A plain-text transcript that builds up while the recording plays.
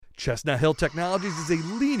Chestnut Hill Technologies is a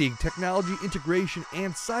leading technology integration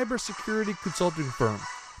and cybersecurity consulting firm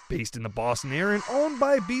based in the Boston area and owned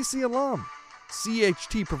by a BC alum.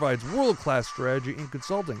 CHT provides world-class strategy and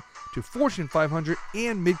consulting to Fortune 500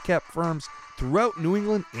 and mid-cap firms throughout New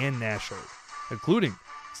England and nationally, including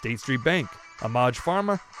State Street Bank, Amaj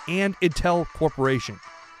Pharma, and Intel Corporation.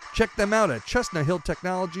 Check them out at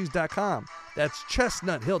chestnuthilltechnologies.com. That's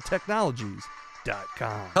chestnuthilltechnologies.com.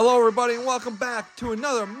 Hello, everybody, and welcome back to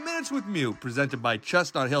another Minutes with Mew, presented by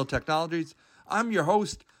Chestnut Hill Technologies. I'm your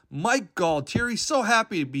host, Mike Galtieri. So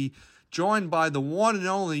happy to be joined by the one and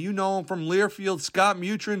only, you know him from Learfield, Scott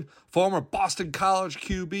Mutrin, former Boston College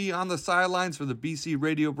QB on the sidelines for the BC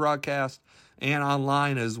radio broadcast and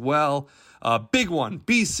online as well. Big one,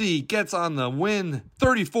 BC gets on the win,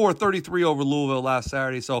 34-33 over Louisville last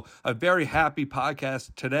Saturday. So a very happy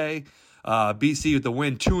podcast today. BC with the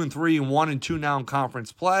win, 2-3 and 1-2 now in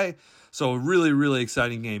conference play. So a really, really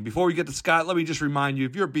exciting game. Before we get to Scott, let me just remind you,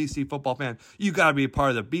 if you're a BC football fan, you got to be a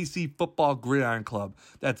part of the BC Football Gridiron Club.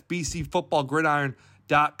 That's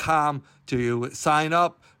bcfootballgridiron.com to sign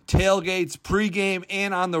up. Tailgates, pregame,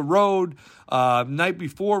 and on the road. Night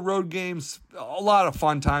before road games. A lot of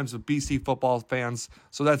fun times with BC football fans.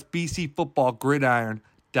 So that's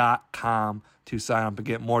bcfootballgridiron.com to sign up and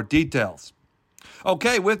get more details.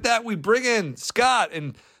 Okay, with that, we bring in Scott.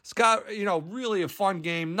 And Scott, really a fun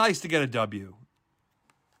game. Nice to get a W.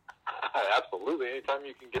 Absolutely. Anytime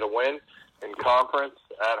you can get a win in conference,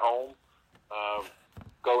 at home,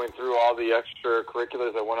 going through all the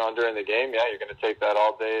extracurriculars that went on during the game, yeah, you're going to take that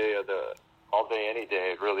all day, any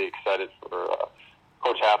day. Really excited for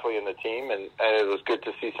Coach Hafley and the team, and it was good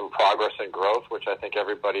to see some progress and growth, which I think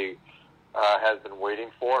everybody has been waiting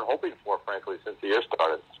for and hoping for, frankly, since the year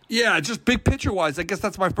started. Yeah, just big picture-wise, I guess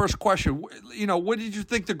that's my first question. What did you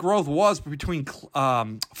think the growth was between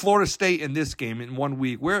Florida State and this game in 1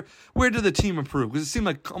 week? Where did the team improve? Because it seemed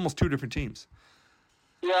like almost two different teams.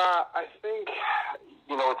 Yeah, I think,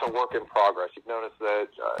 it's a work in progress. You've noticed that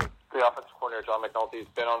the offensive coordinator, John McNulty, has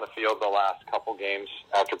been on the field the last couple games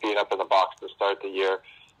after being up in the box to start the year.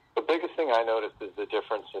 The biggest thing I noticed is the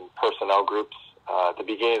difference in personnel groups. At the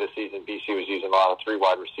beginning of the season, BC was using a lot of 3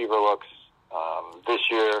 wide receiver looks. This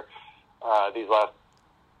year,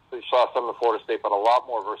 we saw some of Florida State, but a lot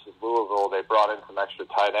more versus Louisville. They brought in some extra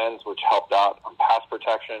tight ends, which helped out on pass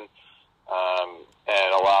protection,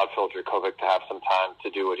 and allowed Phil Dracovic to have some time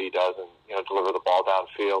to do what he does and, deliver the ball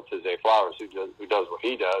downfield to Zay Flowers, who does what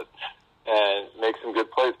he does, and make some good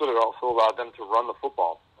plays, but it also allowed them to run the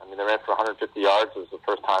football. I mean, they ran for 150 yards. It was the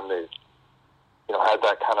first time they've had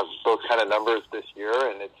those kind of numbers this year,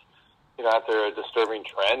 and it's, after a disturbing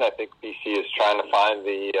trend, I think BC is trying to find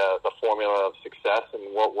the formula of success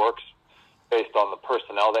and what works based on the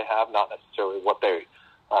personnel they have, not necessarily what they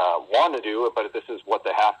want to do, but this is what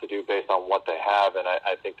they have to do based on what they have, and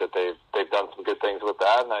I think that they've done some good things with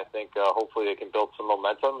that, and I think hopefully they can build some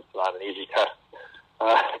momentum. It's not an easy test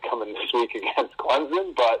coming this week against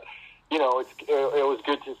Clemson, but it was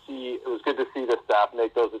good to see. It was good to see the staff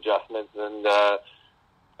make those adjustments and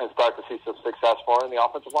start to see some success for it. And the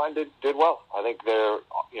offensive line did well. I think they're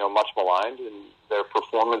much maligned, and their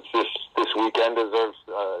performance this weekend deserves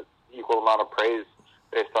equal amount of praise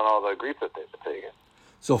based on all the grief that they've been taking.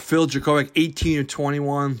 So Phil Dracovic,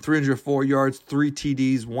 18-21, 304 yards, 3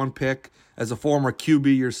 TDs, 1 pick. As a former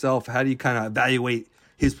QB yourself, how do you kind of evaluate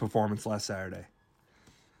his performance last Saturday?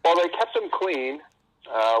 Well, they kept him clean,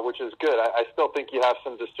 which is good. I still think you have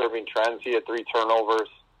some disturbing trends. He had 3 turnovers.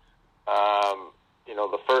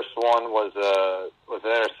 The first one was an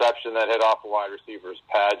interception that hit off a wide receiver's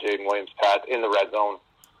pad, Jaden Williams' pad, in the red zone,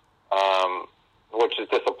 which is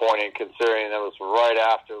disappointing considering that was right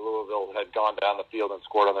after Louisville had gone down the field and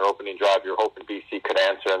scored on their opening drive. You're hoping BC could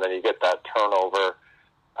answer, and then you get that turnover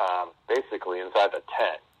basically inside the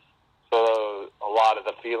 10. So a lot of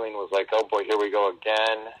the feeling was like, oh boy, here we go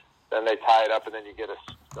again. Then they tie it up, and then you get a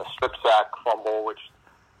strip sack fumble, which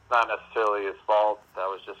not necessarily his fault.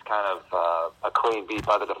 That was just kind of a clean beat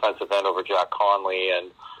by the defensive end over Jack Conley.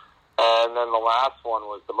 And then the last one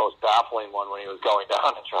was the most baffling one when he was going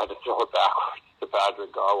down and tried to throw it backwards to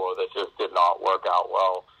Patrick Garwo. That just did not work out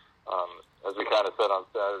well. As we kind of said on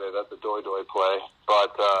Saturday, that's a doy-doy play.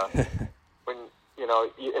 But when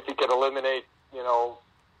if you could eliminate 2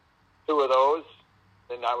 of those,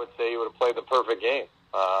 then I would say you would have played the perfect game.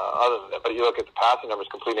 Other than that, but you look at the passing numbers,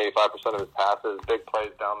 completing 85% of his passes, big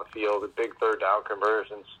plays down the field, a big third down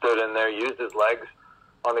conversion, stood in there, used his legs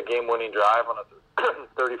on the game-winning drive on a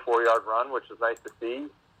 34-yard run, which is nice to see,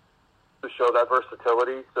 to show that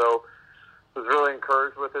versatility. So, was really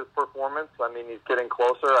encouraged with his performance. I mean, he's getting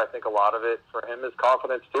closer. I think a lot of it for him is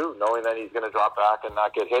confidence, too, knowing that he's going to drop back and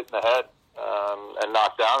not get hit in the head and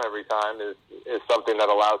knocked down every time is something that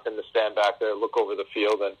allows him to stand back there, look over the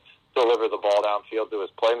field, and deliver the ball downfield to his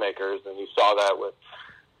playmakers. And you saw that with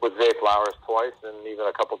Zay Flowers twice and even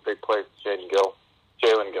a couple big plays to Jalen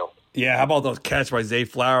Gill. Yeah, how about those catches by Zay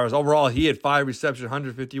Flowers? Overall, he had 5 receptions,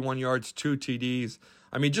 151 yards, 2 TDs.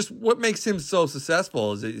 I mean, just what makes him so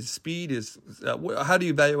successful? Is it his speed? How do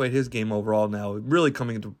you evaluate his game overall now? Really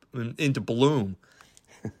coming into bloom.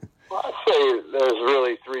 Well, I'd say there's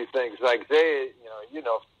really 3 things. Like Zay,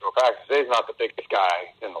 for a fact, Zay's not the biggest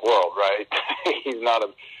guy in the world, right? He's not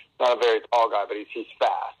a very tall guy, but he's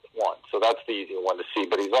fast. One, so that's the easy one to see.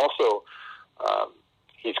 But he's also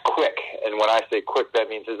he's quick, and when I say quick, that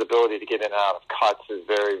means his ability to get in and out of cuts is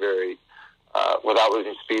very, very without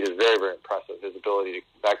losing speed is very, very impressive. His ability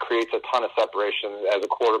that creates a ton of separation. As a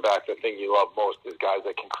quarterback, the thing you love most is guys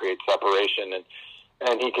that can create separation, and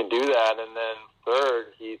he can do that. And then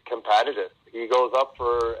third, he's competitive. He goes up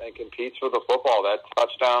and competes for the football. That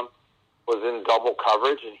touchdown was in double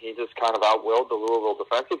coverage, and he just kind of outwilled the Louisville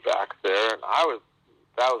defensive backs there. And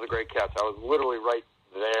that was a great catch. I was literally right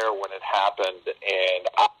there when it happened, and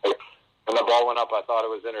when the ball went up, I thought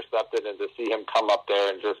it was intercepted, and to see him come up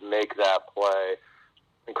there and just make that play,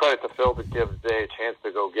 and credit to Phil to give Zay a chance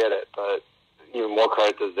to go get it, but even more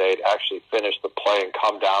credit to Zay to actually finish the play and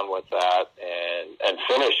come down with that and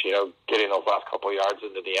finish, getting those last couple of yards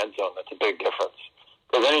into the end zone. That's a big difference,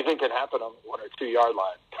 because anything can happen on the 1 or 2 yard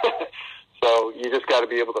line. So you just got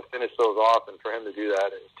to be able to finish those off, and for him to do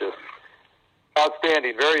that is just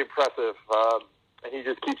outstanding, very impressive. And he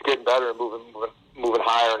just keeps getting better and moving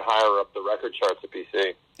higher and higher up the record charts at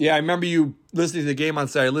BC. Yeah, I remember you listening to the game on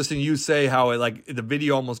Saturday, listening to you say how the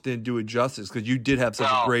video almost didn't do it justice because you did have such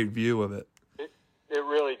a great view of it. It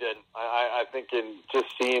really didn't. I think in just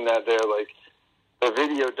seeing that there, the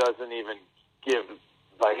video doesn't even give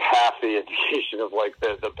half the indication of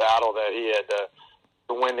the battle that he had to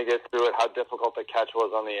win to get through it, how difficult the catch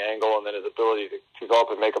was on the angle, and then his ability to go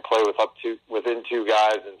up and make a play within 2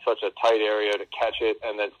 guys in such a tight area to catch it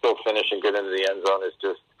and then still finish and get into the end zone is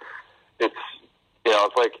just, it's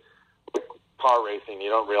like car racing. You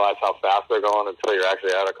don't realize how fast they're going until you're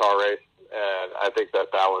actually at a car race, and I think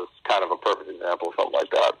that was kind of a perfect example of something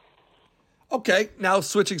like that. Okay, now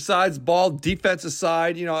switching sides, ball defensive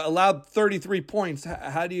side, allowed 33 points.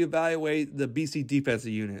 How do you evaluate the BC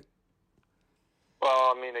defensive unit?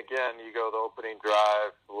 Well, I mean, again, you go the opening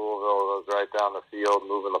drive, Louisville goes right down the field,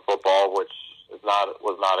 moving the football, which was not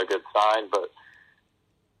a good sign. But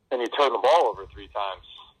then you turn the ball over 3 times.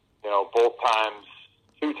 Both times,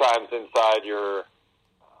 2 times inside your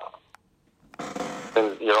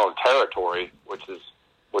own territory, which is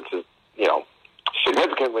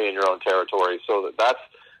significantly in your own territory. So that's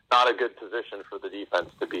not a good position for the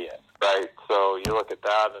defense to be in, right? So you look at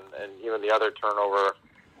that, and even the other turnover.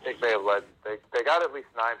 I think they got at least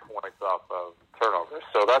 9 points off of turnovers,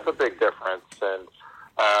 so that's a big difference. And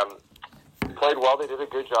they played well. They did a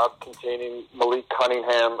good job containing Malik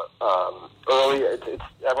Cunningham early. Everyone's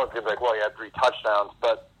gonna be like, well, he had 3 touchdowns,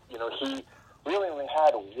 but he really only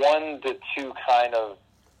had 1 to 2 kind of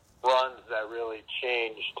runs that really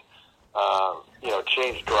changed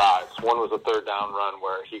drives. One was a 3rd down run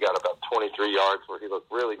where he got about 23 yards, where he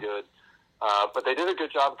looked really good. But they did a good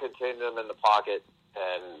job containing him in the pocket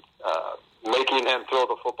and making him throw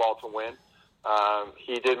the football to win.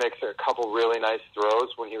 He did make a couple really nice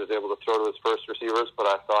throws when he was able to throw to his first receivers, but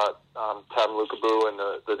I thought Tem Lukabu and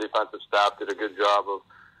the defensive staff did a good job of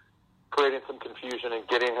creating some confusion and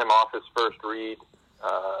getting him off his first read,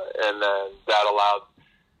 and then that allowed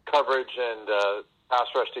coverage and pass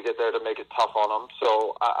rush to get there to make it tough on him.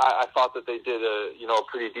 So I thought that they did a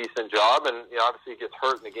pretty decent job, and obviously he gets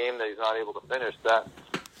hurt in the game that he's not able to finish. That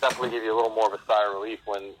definitely give you a little more of a sigh of relief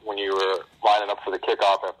when you were lining up for the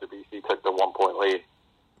kickoff after BC took the 1-point lead.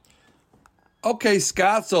 Okay,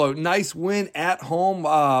 Scott, so nice win at home.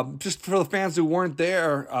 Just for the fans who weren't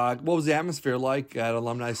there, what was the atmosphere like at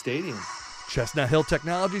Alumni Stadium? Chestnut Hill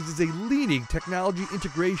Technologies is a leading technology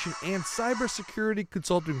integration and cybersecurity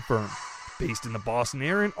consulting firm based in the Boston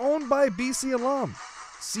area and owned by BC alum.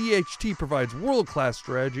 CHT provides world-class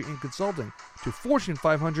strategy and consulting to Fortune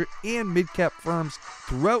 500 and mid-cap firms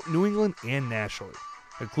throughout New England and nationally,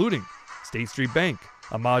 including State Street Bank,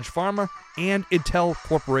 Amaj Pharma, and Intel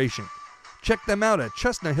Corporation. Check them out at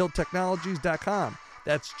ChestnutHillTechnologies.com.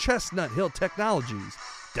 That's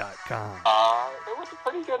ChestnutHillTechnologies.com. It was a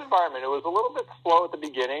pretty good environment. It was a little bit slow at the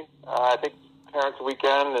beginning. I think Parents'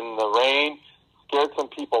 Weekend and the rain scared some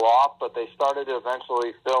people off, but they started to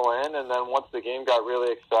eventually fill in. And then once the game got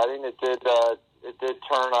really exciting, it did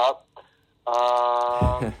turn up.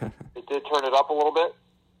 It did turn it up a little bit.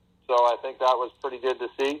 So I think that was pretty good to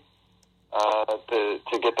see.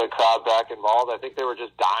 To get the crowd back involved. I think they were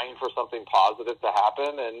just dying for something positive to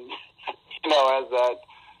happen, and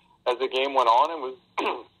as the game went on, it was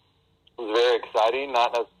it was very exciting.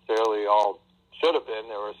 Not necessarily all should have been.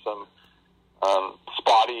 There was some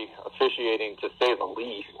spotty officiating, to say the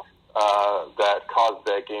least, that caused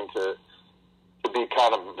that game to be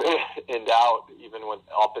kind of in doubt, even when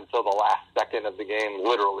up until the last second of the game,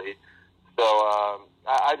 literally. So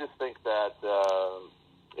I just think that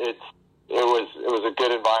it was a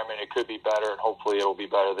good environment. It could be better, and hopefully it'll be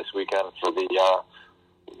better this weekend for the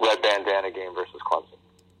red bandana game versus Clemson.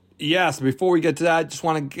 Yes, before we get to that, I just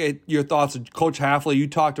want to get your thoughts on Coach Hafley. You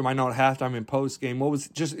talked to him, I know, at halftime and post-game. What was,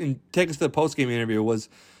 take us to the post-game interview, must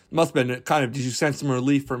have been kind of, did you sense some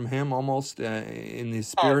relief from him almost in his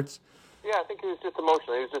spirits? Yeah, I think he was just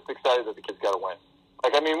emotional. He was just excited that the kids got to win.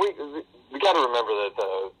 Like, I mean, we got to remember that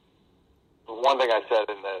the one thing I said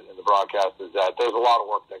in the broadcast is that there's a lot of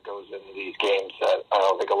work that goes into these games that I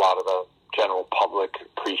don't think a lot of the general public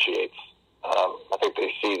appreciates. I think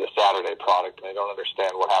they see the Saturday product and they don't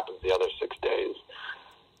understand what happens the other 6 days.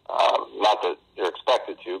 Not that you're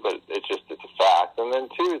expected to, but it's a fact. And then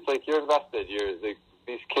two, it's like you're invested.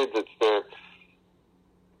 These kids, they're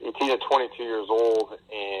 18 to 22 years old,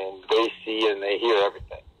 and they see and they hear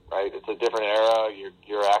everything. Right? It's a different era.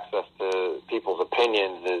 Your access to people's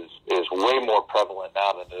opinions is way more prevalent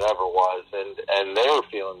now than it ever was, and they were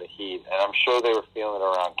feeling the heat, and I'm sure they were feeling it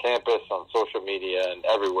around campus, on social media, and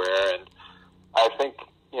everywhere. And I think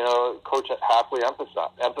Coach Hafley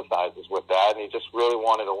empathizes with that, and he just really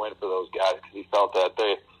wanted to win for those guys because he felt that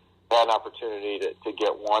they had an opportunity to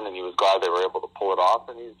get one, and he was glad they were able to pull it off,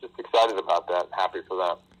 and he's just excited about that and happy for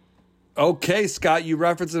them. Okay, Scott, you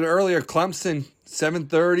referenced it earlier. Clemson,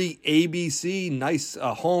 7:30, ABC, nice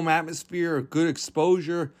home atmosphere, good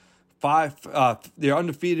exposure. They're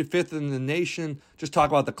undefeated, 5th in the nation. Just talk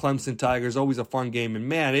about the Clemson Tigers. Always a fun game, and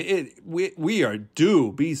man, we are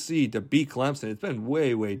due BC to beat Clemson. It's been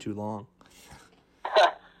way, way too long.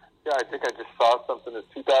 Yeah, I think I just saw something that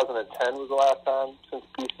 2010 was the last time since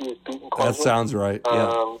BC has beaten Clemson. That sounds right.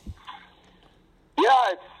 Yeah.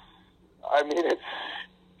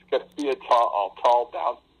 It's going to be a tall,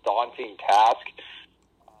 daunting task.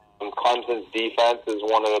 Clemson's defense is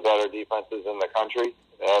one of the better defenses in the country.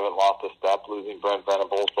 They haven't lost a step, losing Brent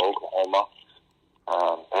Venables to Oklahoma.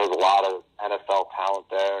 There's a lot of NFL talent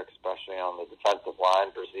there, especially on the defensive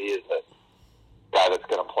line. Brzee is a guy that's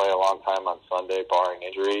going to play a long time on Sunday, barring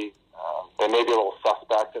injury. They may be a little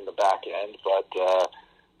suspect in the back end, but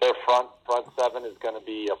their front seven is going to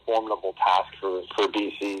be a formidable task for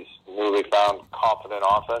BC's newly found confident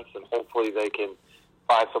offense, and hopefully they can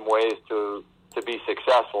find some ways to be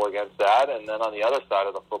successful against that. And then on the other side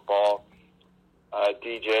of the football,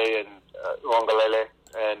 DJ and Rongalele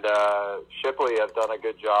and Shipley have done a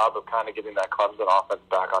good job of kind of getting that Clemson offense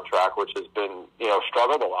back on track, which has been,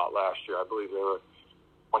 struggled a lot last year. I believe they were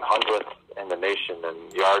 100th in the nation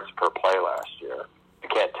in yards per play last year. I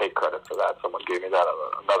can't take credit for that. Someone gave me that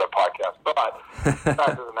on another podcast. But the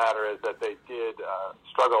fact of the matter is that they did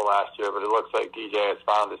struggle last year, but it looks like DJ has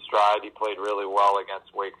found his stride. He played really well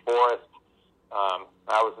against Wake Forest.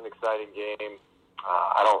 That was an exciting game.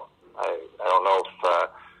 I don't know if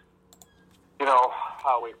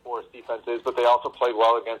how Wake Forest defense is, but they also played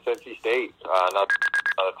well against NC State. Not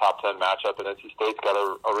a top 10 matchup, and NC State's got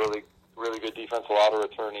a really, really good defense. A lot of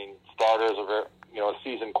returning starters, a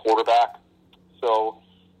seasoned quarterback. So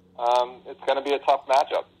it's going to be a tough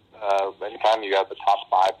matchup. Anytime you got the top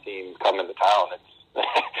 5 teams coming to town,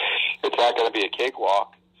 it's not going to be a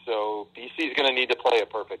cakewalk. So BC's going to need to play a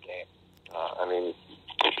perfect game.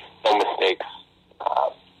 No mistakes,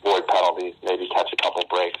 avoid penalties, maybe catch a couple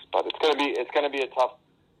breaks, but it's going to be a tough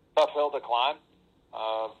hill to climb.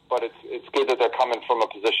 But it's good that they're coming from a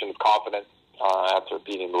position of confidence after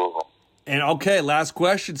beating Louisville. And okay, last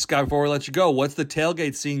question, Scott, before we let you go. What's the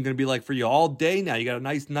tailgate scene going to be like for you all day now? You got a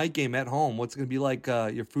nice night game at home. What's it going to be like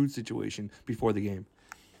your food situation before the game?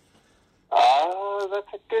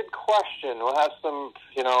 That's a good question. We'll have some,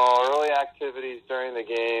 early activities during the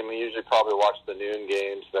game. We usually probably watch the noon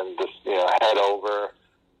games, then just, head over.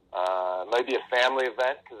 Maybe a family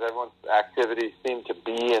event because everyone's activities seem to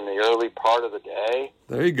be in the early part of the day.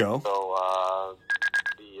 There you go. So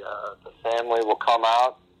the family will come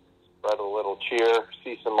out, spread a little cheer,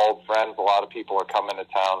 see some old friends. A lot of people are coming to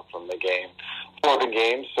town for the game.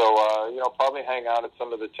 So, probably hang out at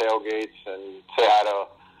some of the tailgates and say hi to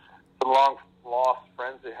some long-lost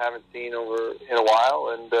friends they haven't seen in a while,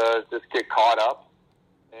 and just get caught up.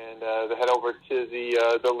 And they head over to the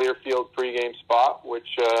Learfield pregame spot,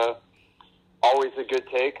 which always a good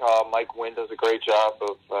take. Mike Wynn does a great job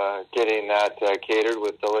of getting that catered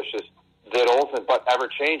with delicious vittles, but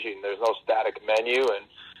ever-changing. There's no static menu, and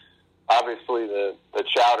obviously the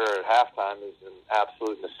chowder at halftime is an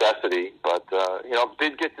absolute necessity. But,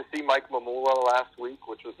 did get to see Mike Mamula last week,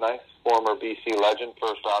 which was nice. Former BC legend,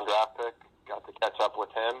 first-round draft pick. Got to catch up with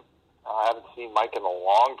him. I haven't seen Mike in a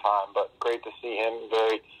long time, but great to see him.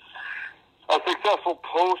 Very successful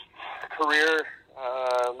post-career,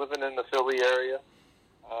 living in the Philly area.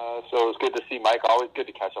 So it was good to see Mike. Always good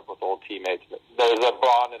to catch up with old teammates. There's a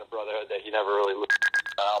bond and a brotherhood that you never really look at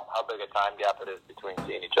how big a time gap it is between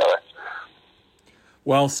seeing each other.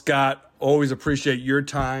 Well, Scott, always appreciate your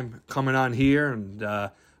time coming on here, and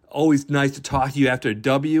always nice to talk to you after a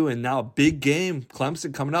W, and now a big game,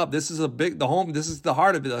 Clemson coming up. This is this is the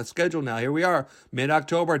heart of the schedule now. Here we are,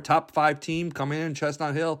 mid-October, top 5 team coming in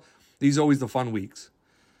Chestnut Hill. These are always the fun weeks.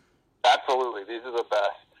 Absolutely. These are the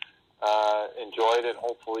best. Enjoyed it.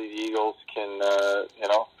 Hopefully the Eagles can,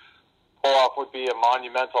 pull off would be a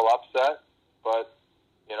monumental upset, but,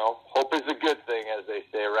 hope is a good thing, as they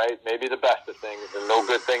say, right? Maybe the best of things, and no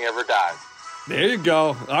good thing ever dies. There you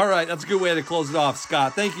go. All right, that's a good way to close it off.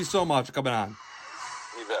 Scott, thank you so much for coming on.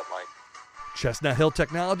 You bet, Mike. Chestnut Hill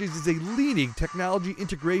Technologies is a leading technology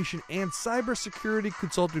integration and cybersecurity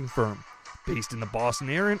consulting firm based in the Boston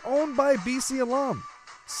area and owned by BC alum.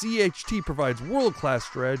 CHT provides world-class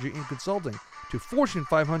strategy and consulting to Fortune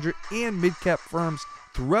 500 and mid-cap firms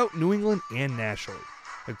throughout New England and nationally,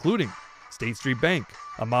 including State Street Bank,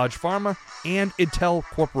 Amaj Pharma, and Intel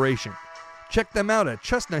Corporation. Check them out at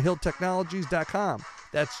chestnuthilltechnologies.com.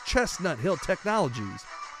 That's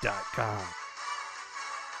chestnuthilltechnologies.com.